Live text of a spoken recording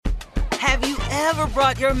Have you ever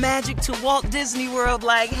brought your magic to Walt Disney World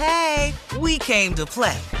like, hey, we came to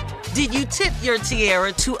play? Did you tip your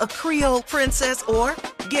tiara to a Creole princess or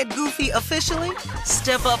get goofy officially?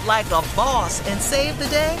 Step up like a boss and save the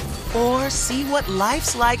day? Or see what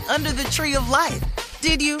life's like under the tree of life?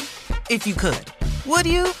 Did you? If you could. Would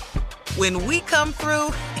you? When we come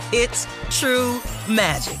through, it's true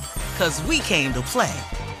magic. 'Cause we came to play.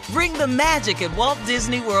 Bring the magic at Walt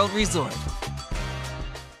Disney World Resort.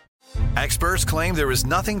 Experts claim there is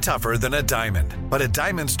nothing tougher than a diamond. But at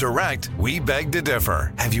Diamonds Direct, we beg to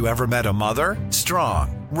differ. Have you ever met a mother?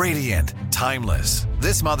 Strong, radiant, timeless.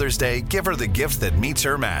 This Mother's Day, give her the gift that meets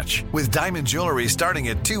her match. With diamond jewelry starting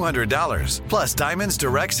at $200. Plus Diamonds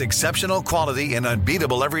Direct's exceptional quality and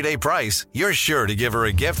unbeatable everyday price, you're sure to give her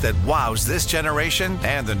a gift that wows this generation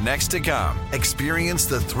and the next to come. Experience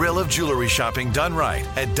the thrill of jewelry shopping done right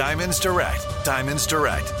at Diamonds Direct. Diamonds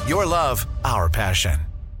Direct. Your love, our passion.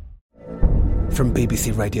 From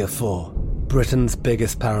BBC Radio 4, Britain's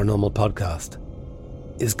biggest paranormal podcast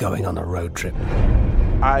is going on a road trip.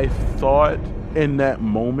 I thought in that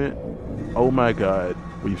moment, oh my God,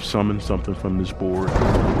 we've summoned something from this board.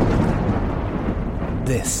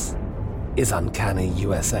 This is Uncanny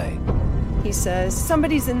USA. He says,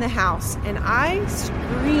 somebody's in the house, and I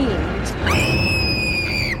screamed.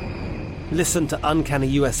 Listen to Uncanny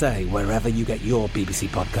USA wherever you get your BBC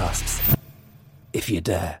podcasts, if you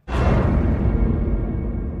dare.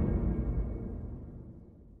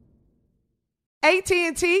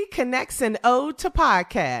 AT&T connects an ode to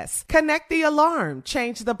podcasts. Connect the alarm.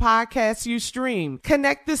 Change the podcast you stream.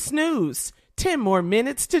 Connect the snooze. 10 more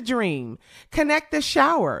minutes to dream. Connect the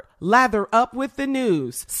shower. Lather up with the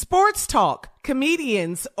news. Sports talk,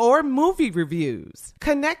 comedians, or movie reviews.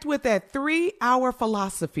 Connect with that 3-hour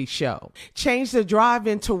philosophy show. Change the drive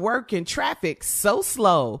into work in traffic so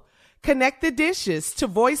slow. Connect the dishes to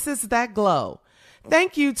voices that glow.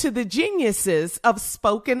 Thank you to the geniuses of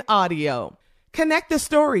spoken audio. Connect the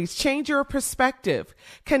stories, change your perspective.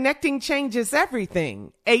 Connecting changes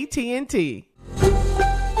everything. AT&T.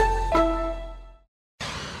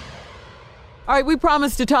 All right, we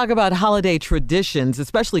promised to talk about holiday traditions,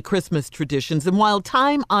 especially Christmas traditions. And while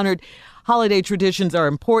time-honored holiday traditions are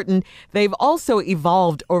important, they've also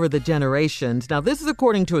evolved over the generations. Now, this is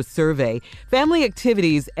according to a survey. Family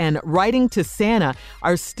activities and writing to Santa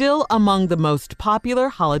are still among the most popular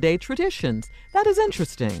holiday traditions. That is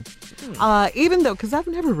interesting. Even though, because I've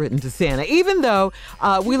never written to Santa, even though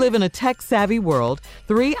we live in a tech-savvy world,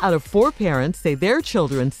 3 out of 4 parents say their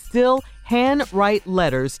children still handwrite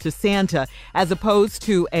letters to Santa as opposed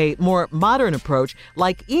to a more modern approach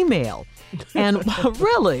like email. And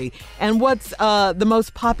really, and what's the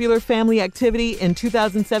most popular family activity in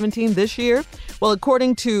 2017 this year? Well,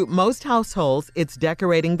 according to most households, it's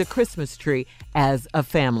decorating the Christmas tree as a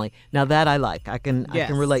family. Now that I like, I can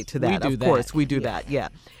relate to that. Of course, we do that. Yeah.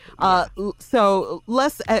 So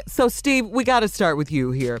Steve, we got to start with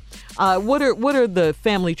you here. What are the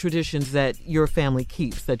family traditions that your family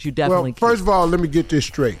keeps that you definitely keep? Well, first of all, let me get this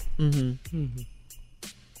straight.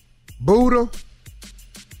 Buddha,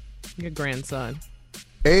 Your grandson.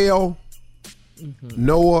 Elle,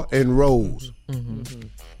 Noah, and Rose.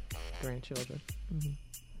 Grandchildren.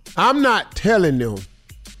 I'm not telling them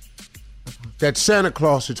that Santa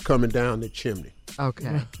Claus is coming down the chimney.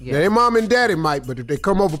 Okay. Yeah. Now, their mom and daddy might, but if they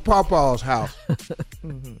come over Papa's house,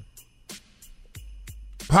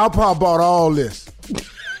 Papa bought all this.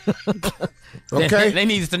 Okay? They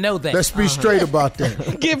needs to know that. Let's be straight about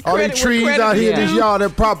that. Give all credit these trees where out credit here, is this due. yard,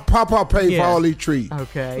 that Papa paid for all these trees.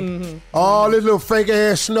 Okay. All this little fake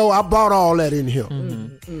ass snow, I bought all that in here.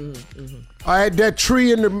 I had that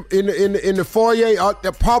tree in the foyer.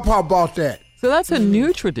 The Papa bought that. So that's a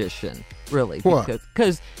new tradition, really. What?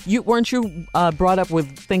 Because weren't you brought up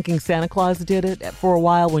with thinking Santa Claus did it for a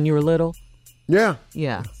while when you were little? Yeah.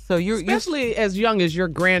 Yeah. So you're Especially as young as your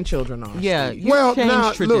grandchildren are. yeah. Steve. You Well, changed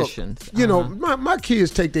now, traditions. look, you know, my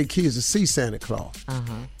kids take their kids to see Santa Claus.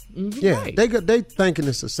 Yeah, Right. they thinking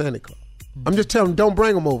it's a Santa Claus. I'm just telling them, don't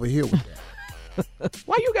bring them over here with that.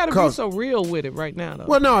 Why you got to be so real with it right now, though?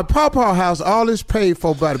 Well, no, at Pawpaw House, all is paid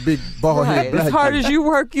for by the big bald head Right. black As hard dude. as you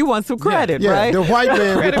work, you want some credit, Yeah, right? the white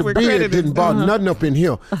man with the where beard credit is didn't bought nothing up in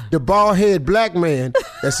here. The bald head black man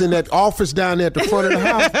that's in that office down there at the front of the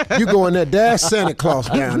house, you go in there, there's Santa Claus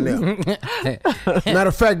down there. Matter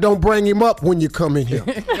of fact, don't bring him up when you come in here.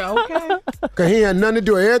 Okay. Because he had nothing to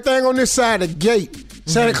do. Everything on this side of the gate,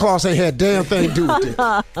 Santa Claus ain't had a damn thing to do with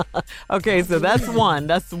it. Okay, so that's one.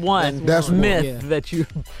 That's one myth that you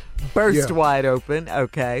burst wide open.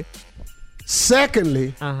 Okay.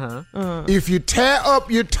 Secondly, if you tear up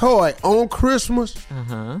your toy on Christmas,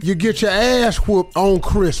 you get your ass whooped on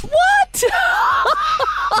Christmas. What?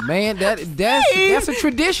 What? Man, that's a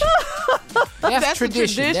tradition. That's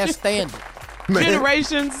tradition. That's standard. Man.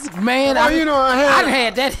 Generations. Man, well, you know, I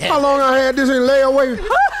had that. How long I had this in layaway,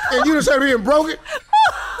 and you just sat here and broke it?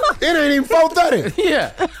 It ain't even 4:30.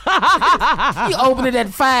 Yeah. You opened it at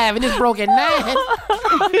 5 and it's broke at 9.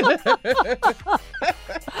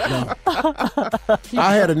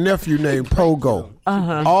 I had a nephew named Pogo.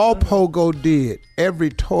 Uh-huh. All Pogo did, every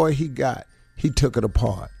toy he got, he took it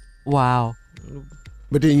apart. Wow.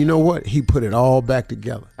 But then you know what? He put it all back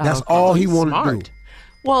together. That's all he wanted to do.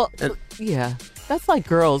 Well, yeah. That's like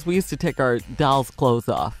girls. We used to take our dolls' clothes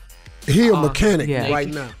off. He a mechanic yeah. right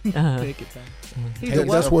now. Take it back.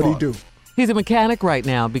 That's what he do. He's a mechanic right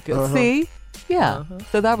now because, see? Yeah.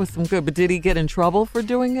 So that was some good. But did he get in trouble for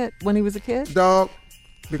doing it when he was a kid? Dog,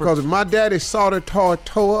 because if my daddy saw the toy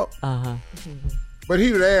toe up, but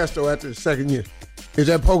he would ask, though, after the second year, is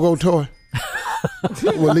that Pogo toy?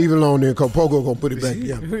 We'll leave it alone then, because Pogo going to put it back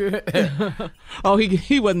together. Oh,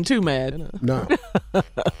 he wasn't too mad. No.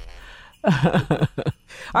 All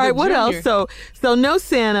right, what else? So no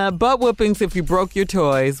Santa, butt whoopings if you broke your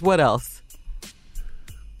toys. What else?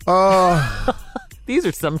 These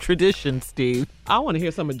are some traditions, Steve. I want to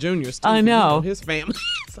hear some of Junior's too. I know. His family.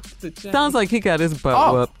 Sounds like he got his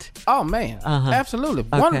butt whooped. Oh, man. Absolutely.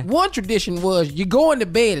 Okay. One tradition was you go into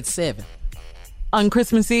bed at 7. On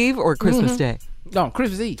Christmas Eve or Christmas Day? No,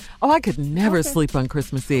 Christmas Eve. Oh, I could never sleep on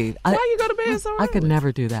Christmas Eve. Why you go to bed so early? I could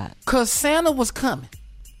never do that. Because Santa was coming.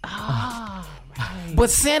 Oh, right. But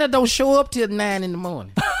Santa don't show up till 9 in the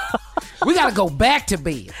morning. We got to go back to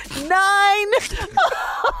bed. 9? Why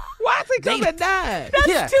is he coming at 9? That's too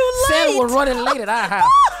late. Santa was running late at our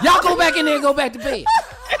house. Y'all go back in there and go back to bed.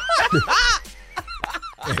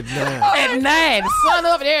 At 9. Sun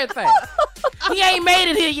up and everything. He ain't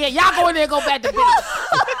made it here yet. Y'all go in there and go back to bed.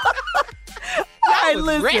 All right,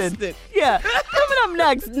 listen. Rested. Yeah. Coming up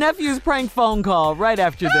next, nephew's prank phone call right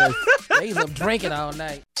after this. He's up drinking all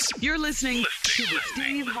night. You're listening to the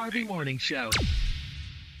Steve Harvey Morning Show.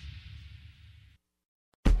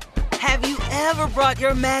 Have you ever brought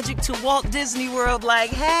your magic to Walt Disney World like,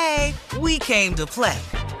 hey, we came to play?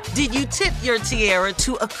 Did you tip your tiara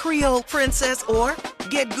to a Creole princess or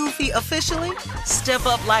get goofy officially? Step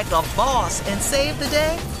up like a boss and save the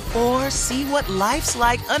day? Or see what life's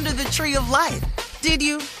like under the tree of life? Did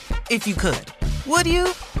you? If you could. Would you?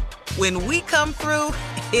 When we come through,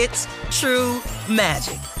 it's true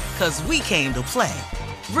magic. 'Cause we came to play.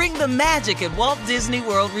 Bring the magic at Walt Disney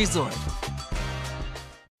World Resort.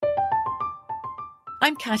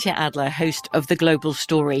 I'm Katya Adler, host of The Global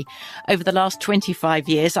Story. Over the last 25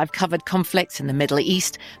 years, I've covered conflicts in the Middle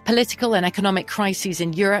East, political and economic crises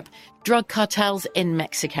in Europe, drug cartels in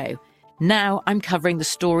Mexico. Now I'm covering the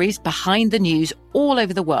stories behind the news all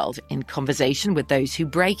over the world in conversation with those who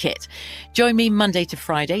break it. Join me Monday to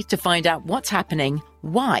Friday to find out what's happening,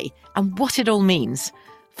 why, and what it all means.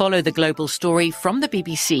 Follow The Global Story from the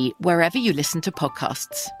BBC wherever you listen to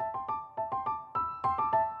podcasts.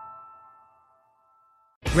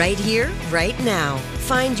 Right here, right now.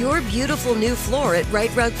 Find your beautiful new floor at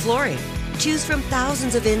Right Rug Flooring. Choose from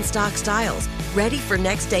thousands of in-stock styles, ready for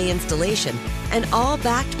next day installation, and all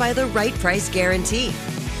backed by the right price guarantee.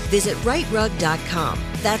 Visit rightrug.com.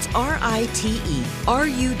 That's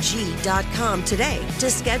RITERUG.com today to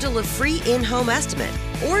schedule a free in-home estimate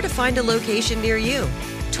or to find a location near you.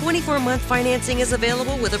 24-month financing is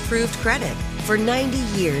available with approved credit. For 90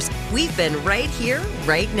 years, we've been right here,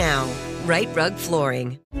 right now. Right Rug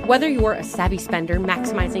Flooring. Whether you're a savvy spender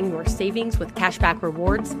maximizing your savings with cashback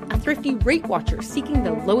rewards, a thrifty rate watcher seeking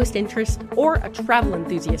the lowest interest, or a travel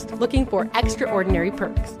enthusiast looking for extraordinary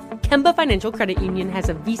perks, Kemba Financial Credit Union has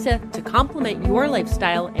a visa to complement your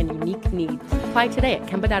lifestyle and unique needs. Apply today at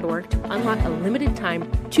Kemba.org to unlock a limited time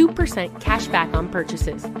 2% cash back on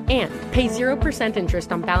purchases and pay 0%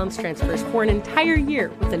 interest on balance transfers for an entire year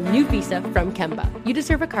with a new visa from Kemba. You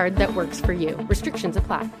deserve a card that works for you. Restrictions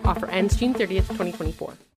apply. Offer ends June 30th, 2024.